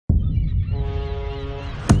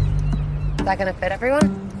that gonna fit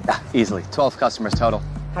everyone? Yeah, easily. 12 customers total.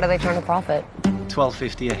 How do they turn a profit?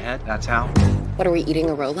 $12.50 a head, that's how. What, are we eating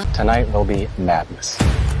a roll-up? Tonight will be madness.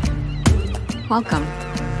 Welcome.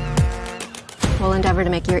 We'll endeavor to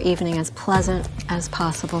make your evening as pleasant as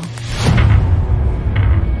possible.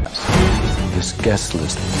 This guest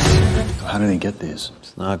list. How did he get these?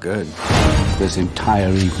 It's not good. This entire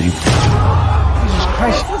evening. Jesus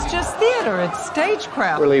Christ. This is just theater. It's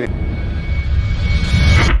stagecraft. We're leaving.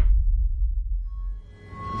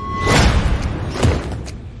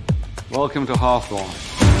 Welcome to Hawthorne.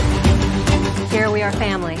 Here we are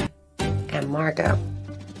family. And Margot.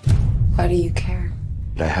 Why do you care?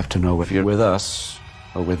 I have to know if you're with us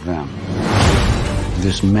or with them.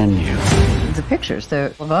 This menu. The pictures,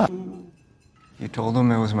 they're of us. You told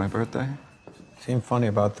him it was my birthday? Seemed funny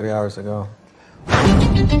about 3 hours ago.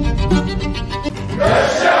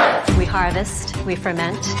 We harvest, we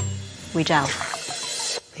ferment, we gel.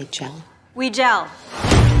 They gel. We gel.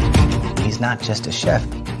 He's not just a chef,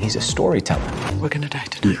 he's a storyteller. We're gonna die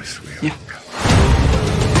tonight. Yes, we are. Yeah.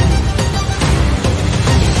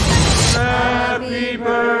 Happy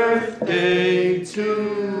birthday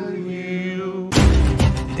to you.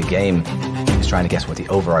 The game is trying to guess what the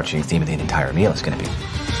overarching theme of the entire meal is going to be.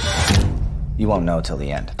 You won't know till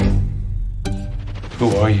the end.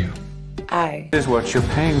 Who are you? I This is what you're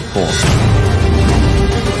paying for.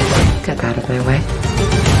 get out of my way.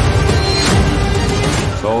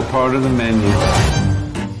 It's all part of the menu.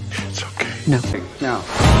 It's okay. No. Now,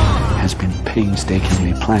 has been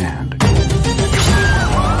painstakingly planned.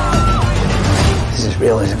 This is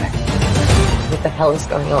real, isn't it? What the hell is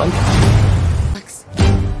going on? It's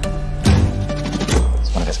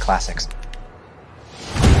one of his classics.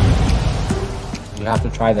 You have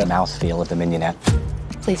to try the mouthfeel of the mignonette.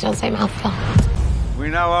 Please don't say mouthful. We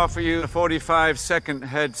now offer you a 45-second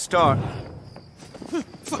head start.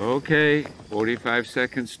 Okay, 45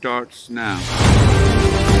 seconds starts now.